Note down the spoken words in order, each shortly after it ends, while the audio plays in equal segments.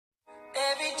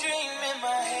Every dream in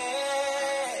my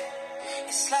head,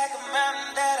 it's like a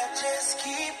mountain that I just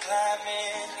keep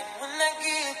climbing. And when I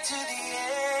get to the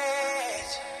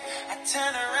edge, I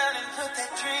turn around and put that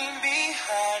dream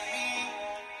behind me.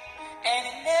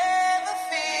 And it never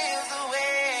feels the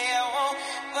way I want,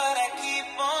 but I keep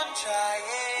on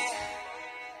trying.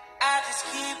 I just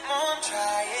keep on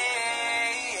trying.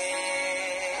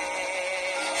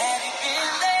 Have you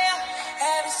been there?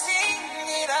 Have you seen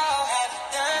it all? Have you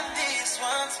done this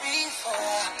once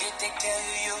before? Did they tell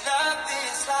you you love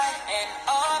this life and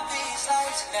all these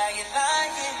lights? Now you're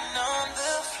lying on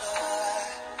the floor,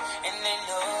 and they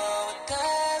know it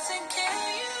doesn't kill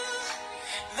you,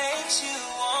 makes you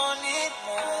want it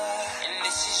more. And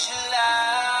this is your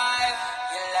life,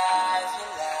 your life,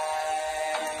 your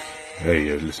life. Hey,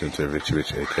 you're listening to Richie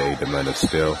Rich, aka The Man of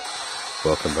Steel.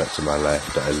 Welcome back to my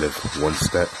life that I live one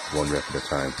step, one rep at a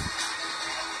time.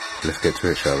 Let's get to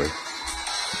it, shall we?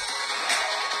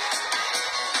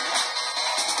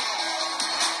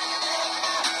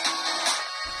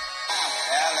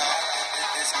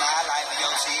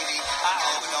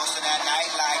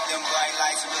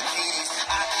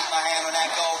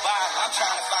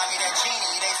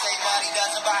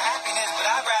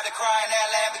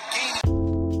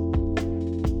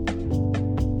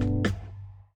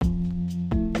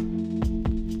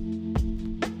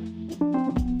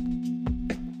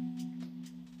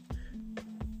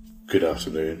 Good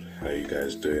afternoon, how you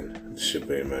guys doing? It's your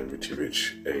main man Richie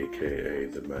Rich, aka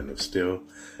The Man of Steel,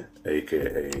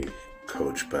 aka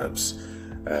Coach Babs,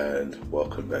 and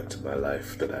welcome back to my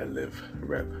life that I live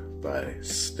rep by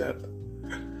step.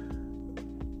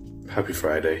 Happy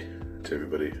Friday to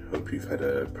everybody. Hope you've had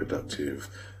a productive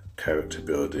character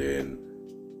building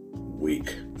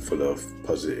week full of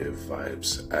positive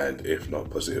vibes, and if not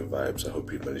positive vibes, I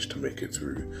hope you managed to make it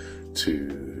through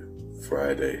to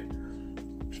Friday.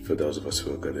 For those of us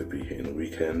who are going to be hitting the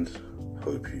weekend,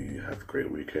 hope you have a great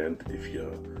weekend.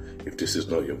 If this is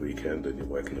not your weekend and you're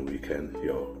working the weekend, I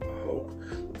hope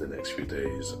the next few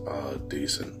days are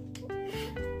decent.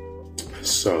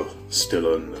 So,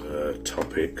 still on the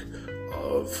topic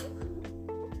of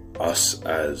us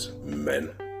as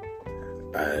men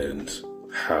and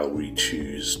how we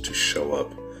choose to show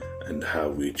up and how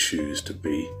we choose to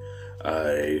be.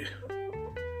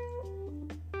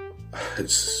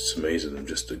 It's amazing.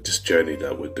 Just this journey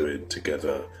that we're doing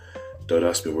together. Don't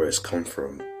ask me where it's come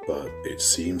from, but it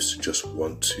seems to just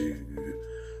want to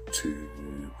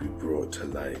be brought to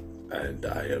light, and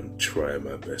I am trying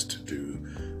my best to do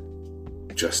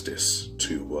justice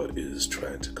to what is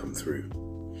trying to come through.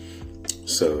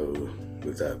 So,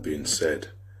 with that being said,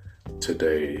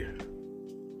 today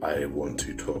I want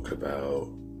to talk about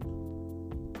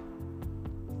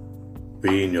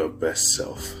being your best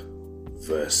self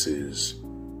versus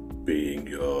being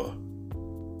your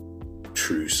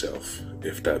true self,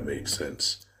 if that makes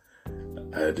sense.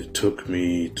 And it took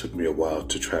me a while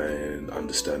to try and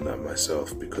understand that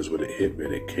myself, because when it hit me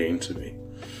and it came to me,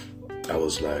 I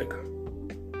was like,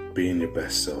 being your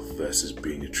best self versus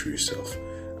being your true self.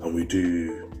 And we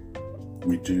do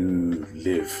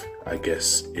live, I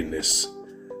guess, in this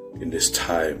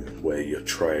time where you're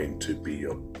trying to be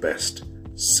your best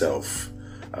self.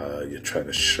 You're trying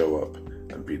to show up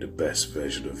and be the best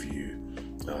version of you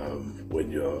when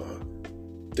you're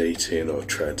dating or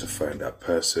trying to find that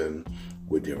person,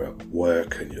 when you're at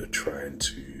work and you're trying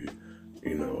to,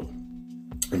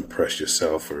 impress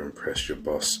yourself or impress your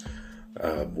boss,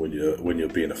 when you're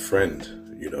being a friend.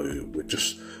 We're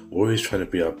just always trying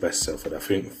to be our best self. And I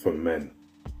think for men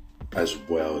as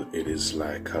well, it is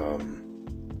like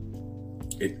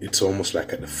it's almost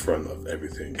like at the front of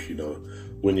everything.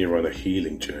 When you're on a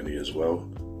healing journey as well,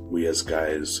 we as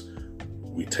guys,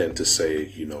 we tend to say,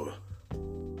 the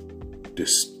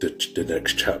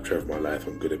next chapter of my life,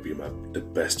 I'm going to be the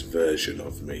best version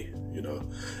of me,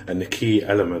 And the key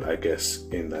element, I guess,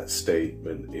 in that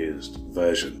statement is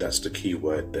version. That's the key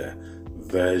word there.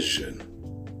 Version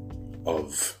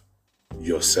of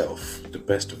yourself, the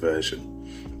best version.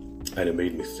 And it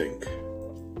made me think,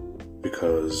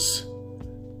 because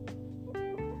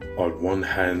on one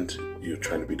hand, you're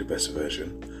trying to be the best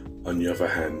version. On the other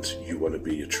hand, you want to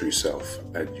be your true self,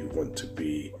 and you want to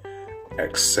be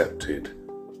accepted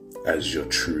as your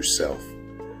true self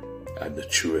and the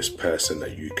truest person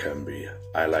that you can be.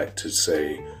 I like to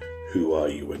say, who are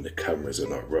you when the cameras are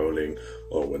not rolling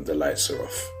or when the lights are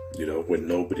off? When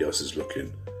nobody else is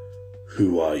looking,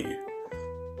 who are you?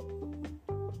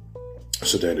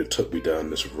 So then it took me down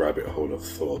this rabbit hole of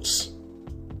thoughts.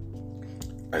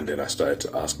 And then I started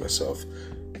to ask myself,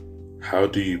 how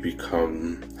do you,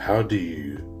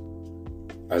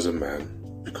 as a man,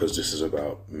 because this is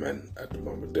about men at the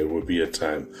moment. There will be a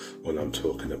time when I'm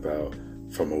talking about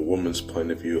from a woman's point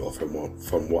of view, or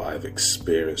from what I've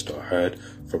experienced or heard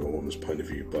from a woman's point of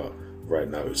view, but right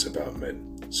now it's about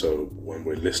men. So when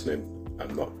we're listening,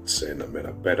 I'm not saying that men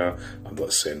are better, I'm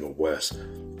not saying they're worse.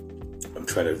 I'm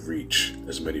trying to reach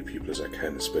as many people as I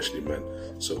can, especially men.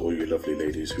 So all you lovely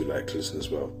ladies who like to listen as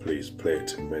well, please play it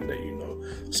to men that you know,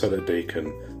 so that they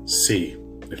can see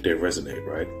if they resonate,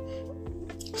 right?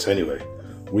 So anyway,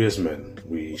 we as men,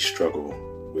 we struggle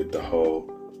with the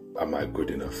whole, am I good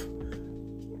enough?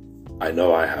 I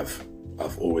know I have.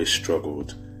 I've always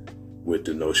struggled with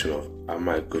the notion of, am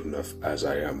I good enough as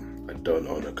I am? I don't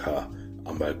own a car.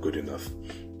 Am I good enough?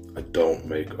 I don't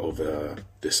make over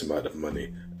this amount of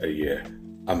money a year.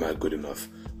 Am I good enough?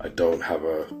 I don't have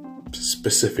a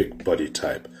specific body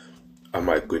type. Am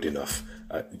I good enough?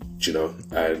 You know,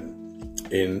 and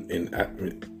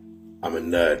I'm a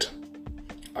nerd.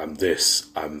 I'm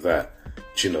this, I'm that.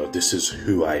 You know, this is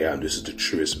who I am. This is the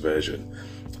truest version.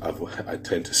 I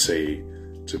tend to say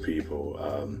to people,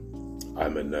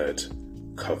 I'm a nerd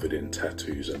covered in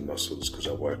tattoos and muscles because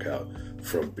I work out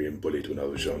from being bullied when I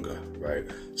was younger, right?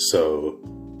 So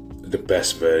the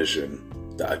best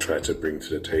version that I try to bring to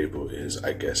the table is,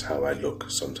 I guess, how I look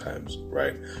sometimes,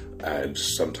 right? And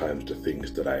sometimes the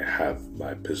things that I have,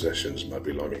 my possessions, my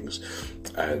belongings,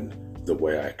 and the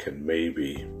way I can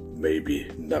maybe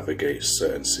navigate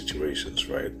certain situations,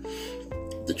 right?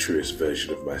 The truest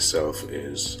version of myself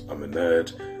is, I'm a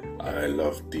nerd. I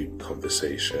love deep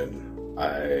conversation.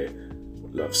 I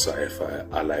love sci-fi.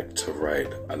 I like to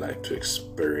write. I like to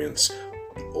experience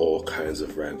all kinds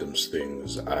of random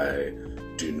things. I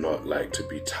do not like to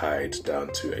be tied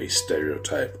down to a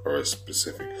stereotype or a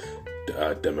specific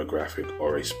demographic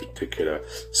or a particular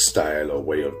style or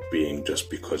way of being just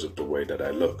because of the way that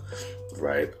I look,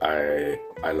 right? I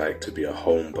like to be a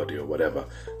homebody or whatever.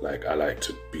 Like, I like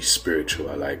to be spiritual.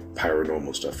 I like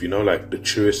paranormal stuff. You know, like the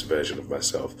truest version of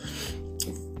myself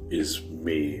is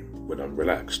me when I'm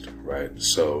relaxed, right?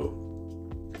 So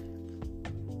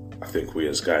I think we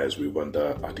as guys, we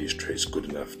wonder, are these traits good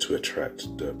enough to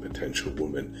attract the potential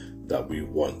woman that we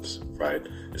want, right?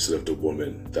 Instead of the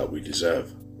woman that we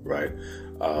deserve, right?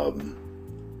 Are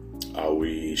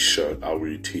we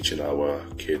teaching our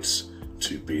kids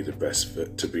to be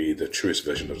the truest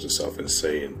version of yourself, and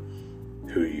saying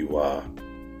who you are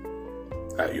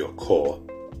at your core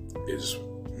is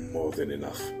more than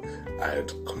enough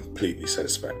and completely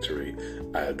satisfactory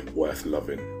and worth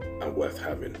loving and worth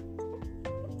having?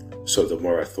 So the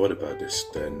more I thought about this,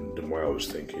 then the more I was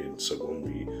thinking, so when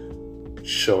we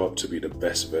show up to be the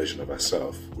best version of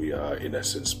ourselves, we are in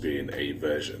essence being a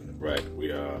version, right?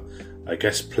 We are, I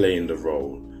guess, playing the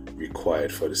role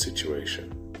required for the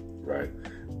situation, right?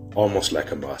 Almost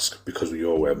like a mask, because we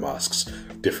all wear masks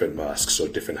or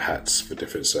different hats for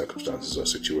different circumstances or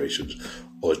situations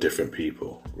or different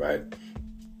people, right?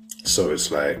 So it's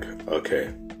like,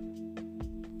 okay,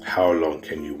 how long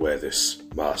can you wear this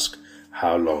mask?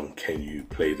 How long can you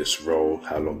play this role?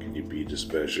 How long can you be this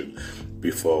version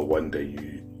before one day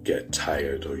you get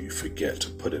tired or you forget to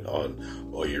put it on,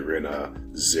 or you're in a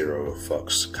zero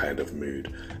fucks kind of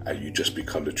mood and you just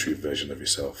become the true version of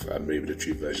yourself? And maybe the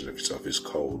true version of yourself is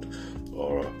cold,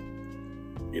 or,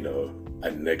 you know,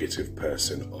 a negative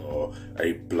person, or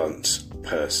a blunt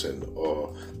person,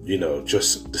 or, you know,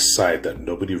 just the side that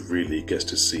nobody really gets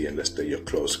to see unless they're your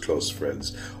close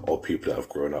friends or people that have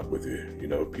grown up with you, you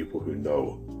know, people who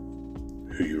know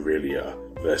who you really are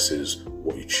versus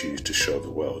what you choose to show the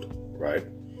world, right?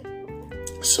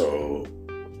 So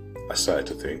I started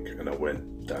to think, and I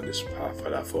went down this path,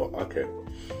 and I thought, okay,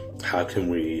 how can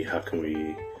we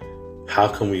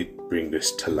bring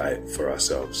this to light for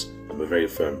ourselves? I'm a very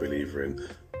firm believer in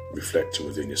reflecting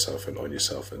within yourself and on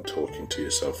yourself and talking to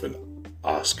yourself and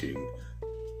asking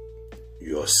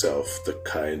yourself the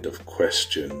kind of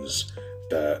questions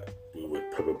that we would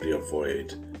probably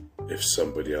avoid if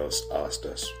somebody else asked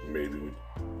us. Maybe we'd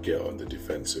get on the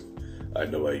defensive. I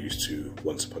know I used to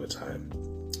once upon a time.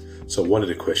 So one of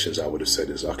the questions I would have said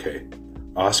is, okay,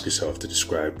 ask yourself to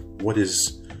describe what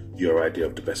is your idea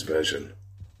of the best version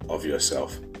of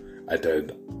yourself, and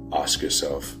then ask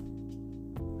yourself,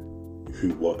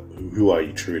 who are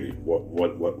you truly?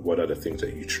 What are the things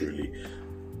that you truly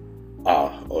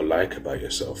are or like about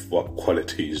yourself? What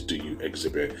qualities do you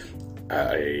exhibit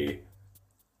at a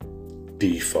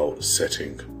default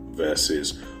setting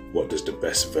versus what does the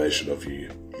best version of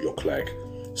you look like?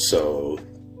 So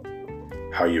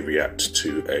how you react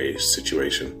to a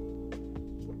situation,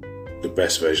 the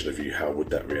best version of you, how would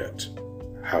that react?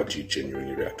 How do you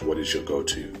genuinely react? What is your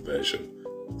go-to version,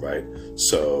 right?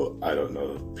 So I don't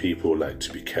know, people like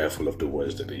to be careful of the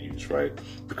words that they use, right?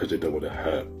 Because they don't want to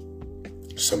hurt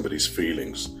somebody's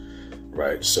feelings,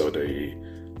 right? So they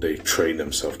train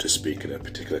themselves to speak in a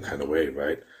particular kind of way,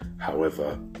 right?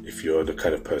 However, if you're the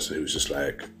kind of person who's just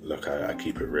like, look, I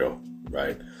keep it real,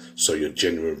 right? So your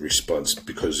genuine response,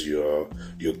 because your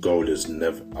goal is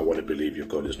never, I want to believe your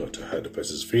goal is not to hurt the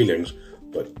person's feelings,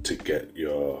 but to get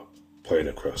your point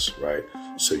across, right?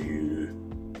 So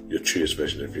your truest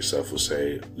version of yourself will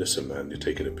say, listen man, you're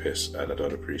taking a piss and I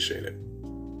don't appreciate it,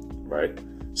 right?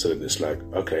 So then it's like,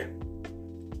 okay,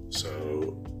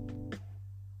 so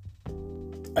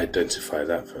identify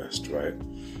that first, right?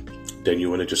 Then you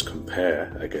want to just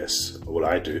compare, I guess. What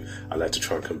I do, I like to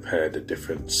try and compare the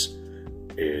difference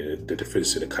in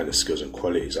the kind of skills and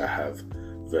qualities I have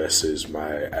versus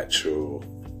my actual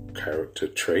character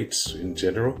traits in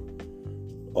general,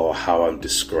 or how I'm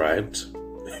described.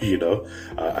 You know,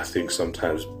 I think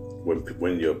sometimes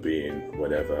when you're being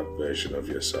whatever version of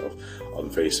yourself, on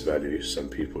face value, some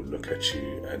people look at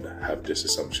you and have this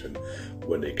assumption.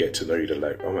 When they get to know you, they're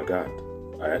like, oh my God,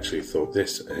 I actually thought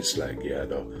this. And it's like, yeah,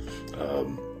 no.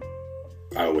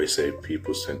 I always say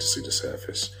people tend to see the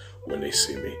surface when they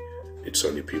see me. It's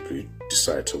only people who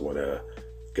decide to want to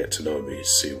get to know me,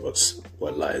 see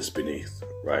what lies beneath,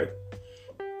 right?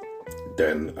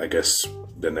 Then I guess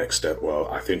the next step, well,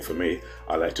 I think for me,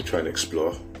 I like to try and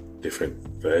explore different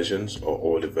versions, or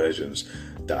all the versions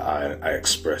that I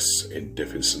express in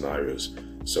different scenarios.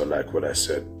 So like what I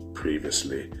said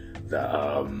previously, that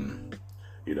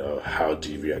you know, how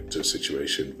do you react to a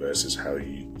situation versus how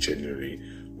you genuinely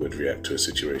would react to a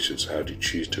situation. So how do you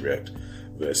choose to react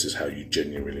versus how you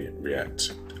genuinely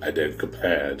react? And then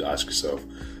compare and ask yourself,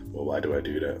 well, why do I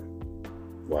do that?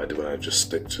 Why do I just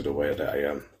stick to the way that I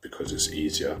am? Because it's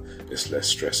easier, it's less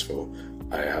stressful.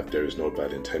 There is no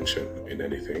bad intention in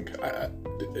anything.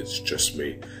 It's just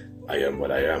me. I am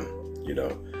what I am. You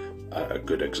know, a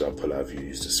good example I've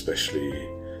used, especially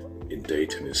in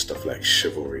dating, is stuff like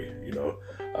chivalry. You know,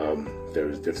 there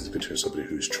is a difference between somebody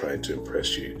who's trying to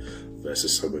impress you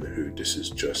versus someone who, this is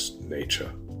just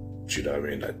nature. Do you know what I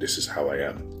mean? Like, this is how I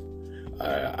am.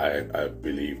 I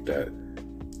believe that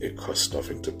it costs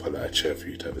nothing to pull out a chair for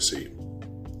you to have a seat,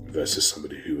 versus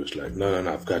somebody who was like, no,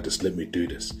 I've got this, let me do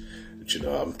this. But, you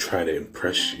know, I'm trying to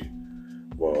impress you.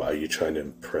 Well, are you trying to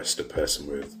impress the person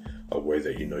with a way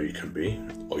that you know you can be?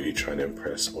 Or are you trying to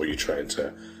impress, or are you trying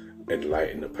to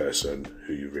enlighten the person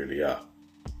who you really are?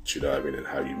 Do you know what I mean? And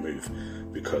how you move.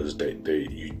 Because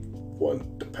you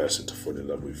want the person to fall in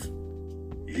love with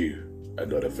you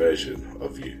and not a version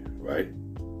of you, right?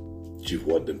 You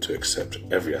want them to accept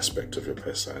every aspect of your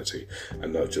personality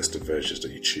and not just the versions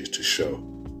that you choose to show,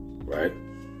 right?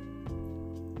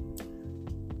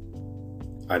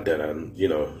 And then, you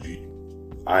know,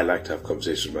 I like to have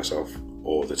conversations with myself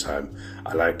all the time.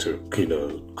 I like to, you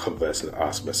know, converse and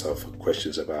ask myself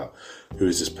questions about who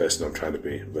is this person I'm trying to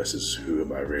be versus who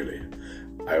am I really.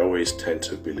 I always tend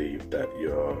to believe that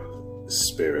your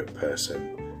spirit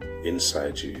person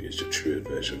inside you is your true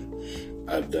version,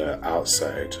 and the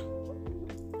outside,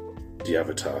 the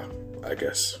avatar, I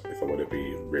guess, if I want to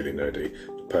be really nerdy,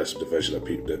 the version of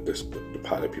people, the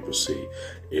part that people see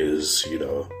is, you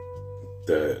know,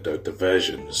 the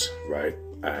versions, right?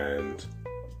 And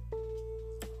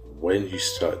when you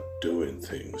start doing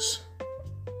things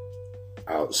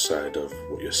outside of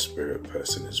what your spirit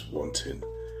person is wanting,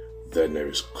 then there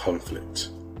is conflict,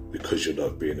 because you're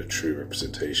not being a true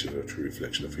representation or a true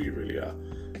reflection of who you really are,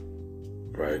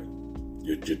 right?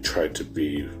 You try to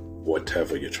be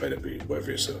whatever you're trying to be,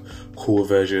 whether it's a cool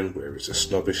version, whether it's a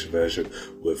snobbish version,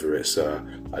 whether it's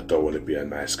I don't want to be a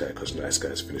nice guy because nice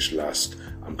guys finish last,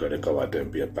 I'm going to go out there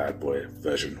and be a bad boy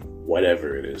version,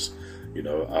 whatever it is, you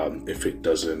know. If it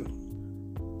doesn't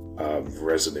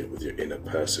resonate with your inner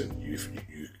person, you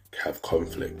have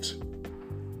conflict,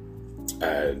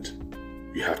 and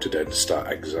you have to then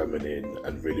start examining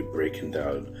and really breaking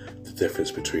down the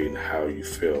difference between how you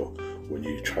feel when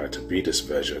you try to be this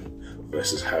version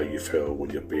versus how you feel when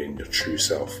you're being your true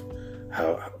self.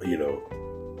 How, you know,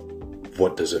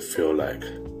 what does it feel like?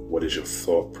 What is your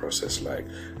thought process like?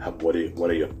 What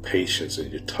are your patience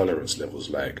and your tolerance levels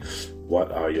like?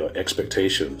 What are your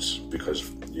expectations?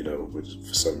 Because, you know,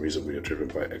 for some reason we are driven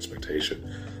by expectation,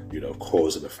 you know,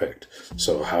 cause and effect.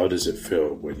 So how does it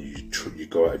feel when you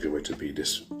go out of your way to be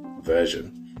this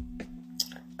version,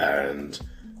 and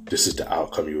this is the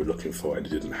outcome you were looking for and it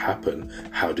didn't happen?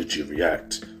 How did you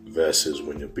react? Versus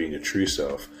when you're being your true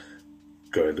self,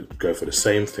 go for the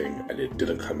same thing and it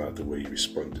didn't come out the way you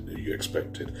responded, that you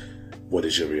expected. What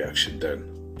is your reaction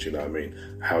then? Do you know what I mean?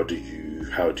 How do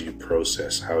you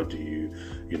process? How do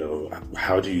you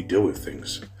how do you deal with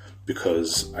things?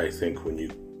 Because I think when you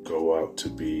go out to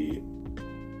be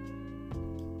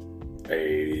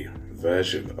a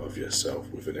version of yourself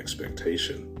with an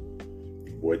expectation,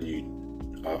 when you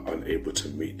are unable to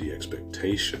meet the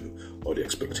expectation, or the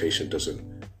expectation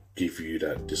doesn't give you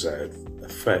that desired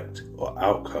effect or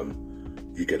outcome,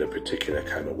 you get a particular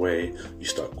kind of way, you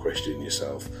start questioning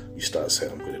yourself, you start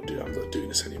saying, I'm not doing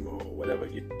this anymore, or whatever.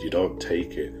 You don't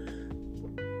take it,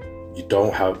 you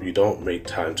don't make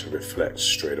time to reflect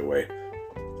straight away.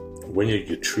 When you're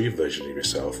your true version of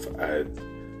yourself, and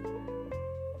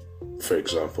for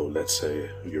example, let's say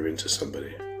you're into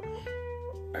somebody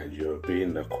and you're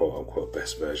being a quote unquote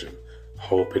best version,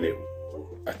 hoping it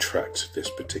will attract this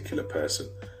particular person,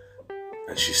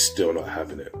 and she's still not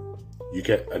having it. You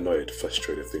get annoyed,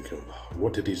 frustrated, thinking,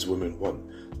 what do these women want,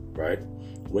 right?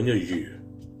 When you're you,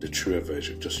 the truer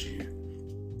version, just you,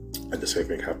 and the same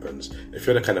thing happens. If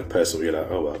you're the kind of person where you're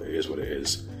like, oh well, it is what it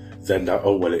is, then that,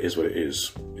 oh well, it is what it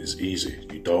is easy.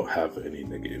 You don't have any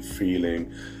negative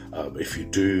feeling. If you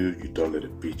do, you don't let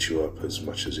it beat you up as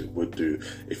much as it would do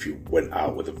if you went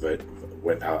out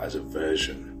as a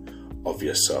version of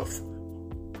yourself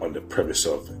on the premise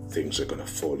of things are going to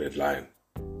fall in line.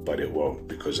 But it won't,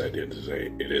 because at the end of the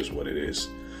day, it is what it is.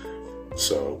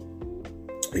 So,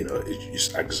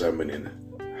 it's examining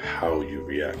how you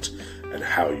react and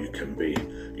how you can be.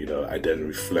 I then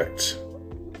reflect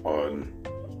on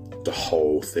the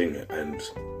whole thing and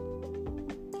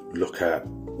look at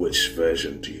which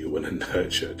version do you want to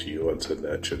nurture. Do you want to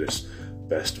nurture this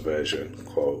best version,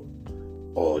 quote,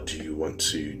 or do you want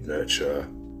to nurture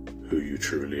who you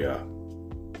truly are?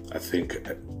 I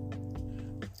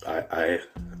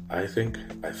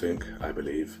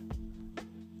believe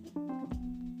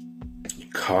you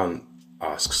can't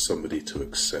ask somebody to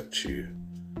accept you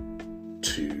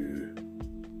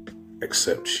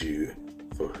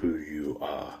for who you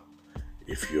are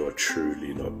if you're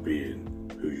truly not being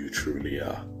who you truly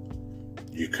are.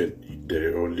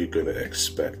 They're only going to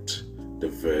expect the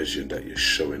version that you're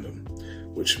showing them,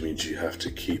 which means you have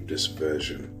to keep this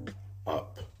version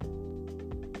up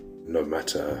no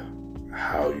matter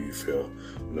how you feel,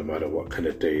 no matter what kind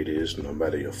of day it is, no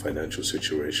matter your financial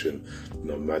situation,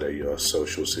 no matter your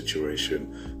social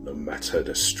situation, no matter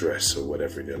the stress or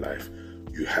whatever in your life.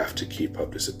 You have to keep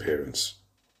up this appearance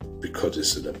because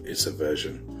it's a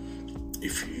version.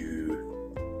 If you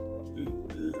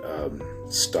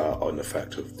start on the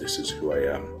fact of this is who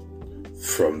I am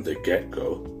from the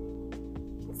get-go,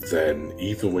 then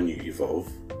even when you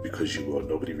evolve, because you will,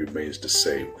 nobody remains the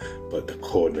same, but the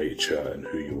core nature and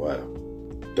who you are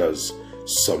does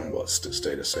somewhat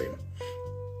stay the same.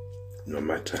 No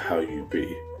matter how you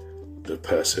be, the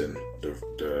person,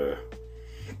 the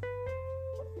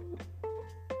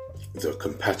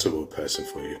compatible person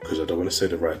for you, because I don't want to say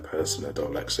the right person, I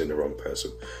don't like saying the wrong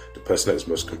person. The person that is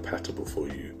most compatible for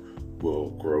you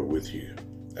will grow with you,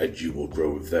 and you will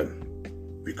grow with them,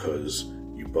 because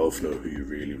you both know who you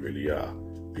really, really are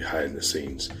behind the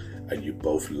scenes, and you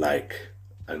both like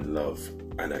and love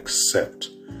and accept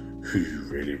who you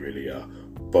really, really are,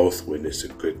 both when it's a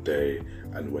good day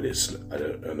and when it's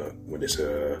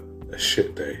a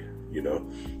shit day. You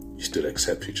still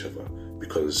accept each other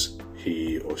because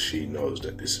he or she knows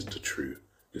that this is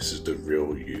the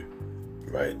real you,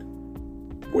 right?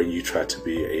 When you try to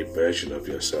be a version of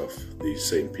yourself, these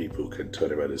same people can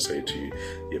turn around and say to you,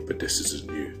 yeah, but this isn't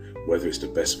you. Whether it's the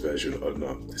best version or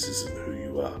not, this isn't who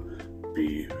you are.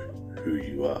 Be who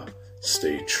you are.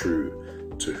 Stay true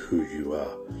to who you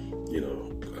are.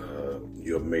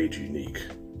 You're made unique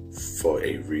for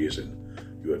a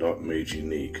reason. You are not made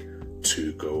unique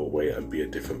to go away and be a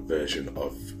different version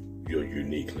of your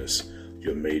uniqueness.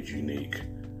 You're made unique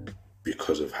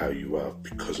because of how you are,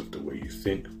 because of the way you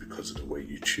think, because of the way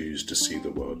you choose to see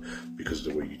the world, because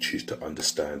of the way you choose to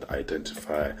understand,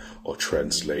 identify, or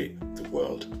translate the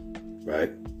world,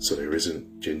 right? So there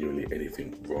isn't genuinely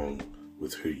anything wrong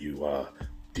with who you are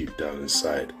deep down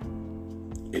inside.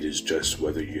 It is just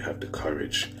whether you have the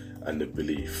courage and the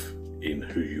belief in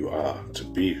who you are to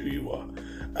be who you are,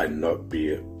 and not be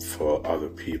it for other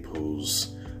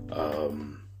people's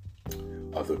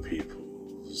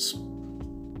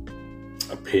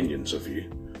opinions of you,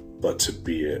 but to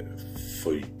be it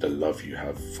for the love you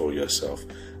have for yourself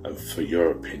and for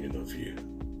your opinion of you.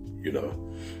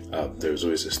 There's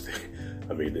always this thing,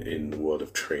 in the world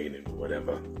of training,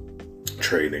 whatever,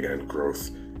 training and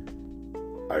growth,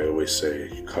 I always say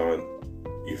you can't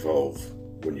evolve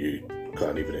when you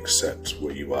can't even accept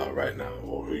where you are right now,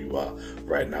 or who you are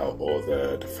right now, or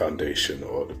the foundation,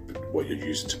 or what you're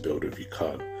using to build with. You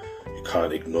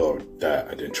can't ignore that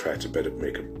and then try to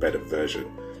make a better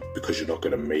version, because you're not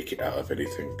going to make it out of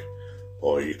anything,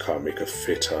 or you can't make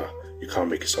you can't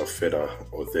make yourself fitter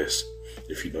or this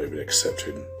if you're not even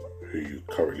accepting who you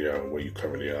currently are and where you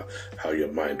currently are, how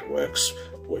your mind works,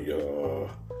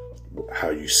 how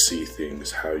you see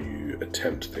things, how you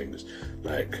attempt things.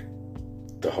 Like,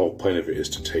 the whole point of it is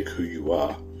to take who you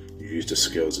are, you use the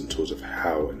skills and tools of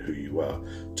how and who you are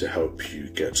to help you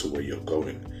get to where you're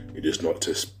going. It is not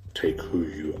to take who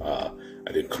you are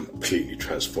and then completely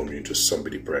transform you into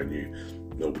somebody brand new.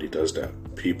 Nobody does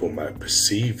that. People might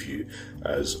perceive you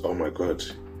as, oh my God,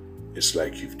 it's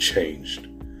like you've changed.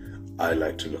 I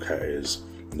like to look at it as,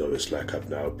 no, it's like I've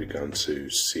now begun to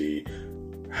see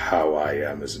how I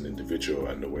am as an individual,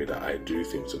 and the way that I do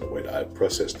things, and the way that I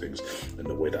process things, and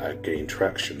the way that I gain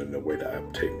traction, and the way that I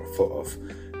take my foot off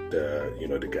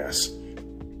the gas.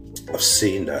 I've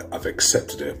seen that, I've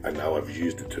accepted it, and now I've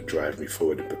used it to drive me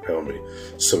forward and propel me.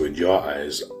 So in your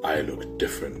eyes, I look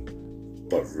different,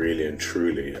 but really and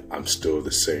truly, I'm still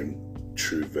the same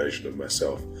true version of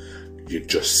myself. You're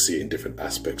just seeing different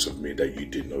aspects of me that you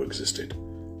didn't know existed,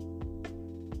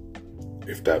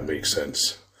 if that makes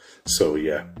sense. So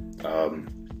yeah,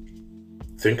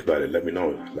 think about it, let me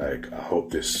know. Like, I hope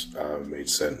this made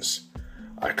sense.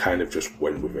 I kind of just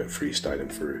went with it,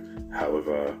 freestyling through.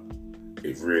 However,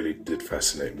 it really did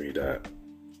fascinate me that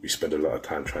we spend a lot of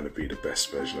time trying to be the best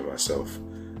version of ourselves.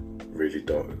 Really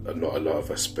not a lot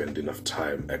of us spend enough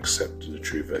time accepting the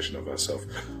true version of ourselves,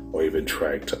 or even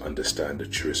trying to understand the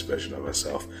truest version of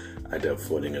ourselves, and then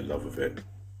falling in love with it.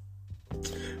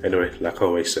 Anyway, like I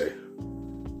always say,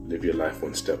 live your life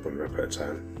one step at a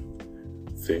time.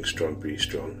 Think strong, be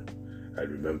strong, and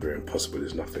remember, impossible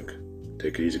is nothing.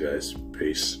 Take it easy, guys.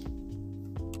 Peace.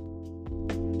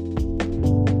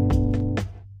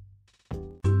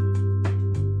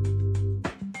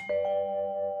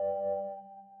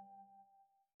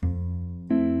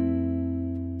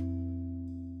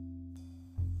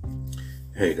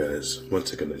 Hey guys,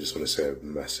 once again I just want to say a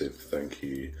massive thank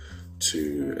you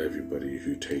to everybody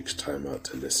who takes time out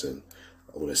to listen.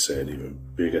 I want to say an even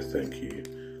bigger thank you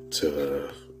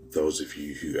to those of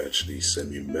you who actually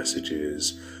send me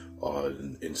messages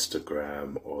on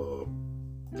Instagram or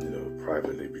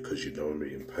privately, because you know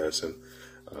me in person,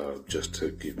 just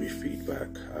to give me feedback.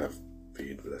 I've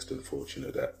been less than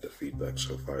fortunate that the feedback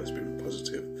so far has been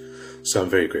positive, so I'm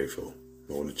very grateful.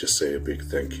 I want to just say a big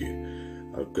thank you.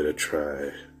 I'm going to try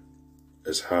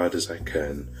as hard as I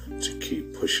can to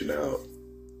keep pushing out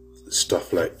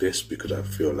stuff like this, because I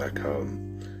feel like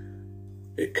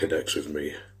it connects with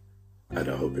me, and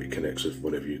I hope it connects with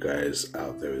one of you guys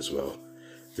out there as well.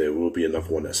 There will be another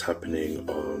one that's happening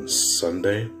on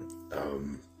Sunday.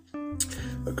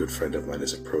 A good friend of mine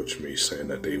has approached me saying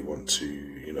that they want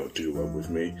to do one with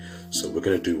me, so we're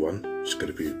going to do one. It's going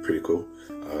to be pretty cool.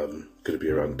 Going to be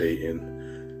around dating.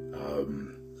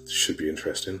 Should be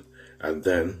interesting. And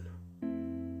then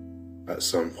at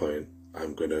some point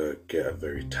I'm gonna get a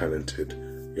very talented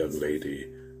young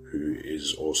lady who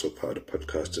is also part of the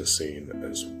podcasting scene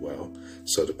as well.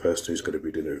 So the person who's going to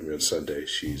be doing it with me on Sunday,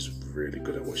 she's really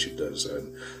good at what she does,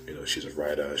 and she's a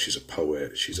writer, she's a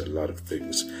poet, she's a lot of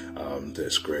things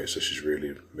that's great. So she's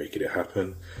really making it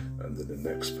happen. And then the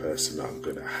next person I'm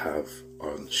going to have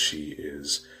on, she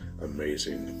is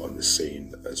amazing on the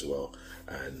scene as well.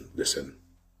 And listen,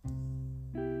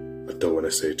 I don't want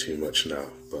to say too much now,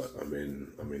 but I'm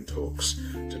in talks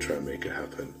to try and make it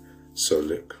happen. So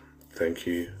look, thank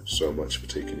you so much for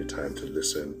taking your time to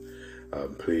listen.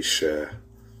 Please share.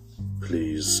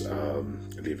 Please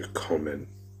leave a comment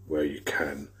where you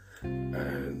can.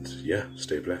 And yeah,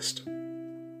 stay blessed.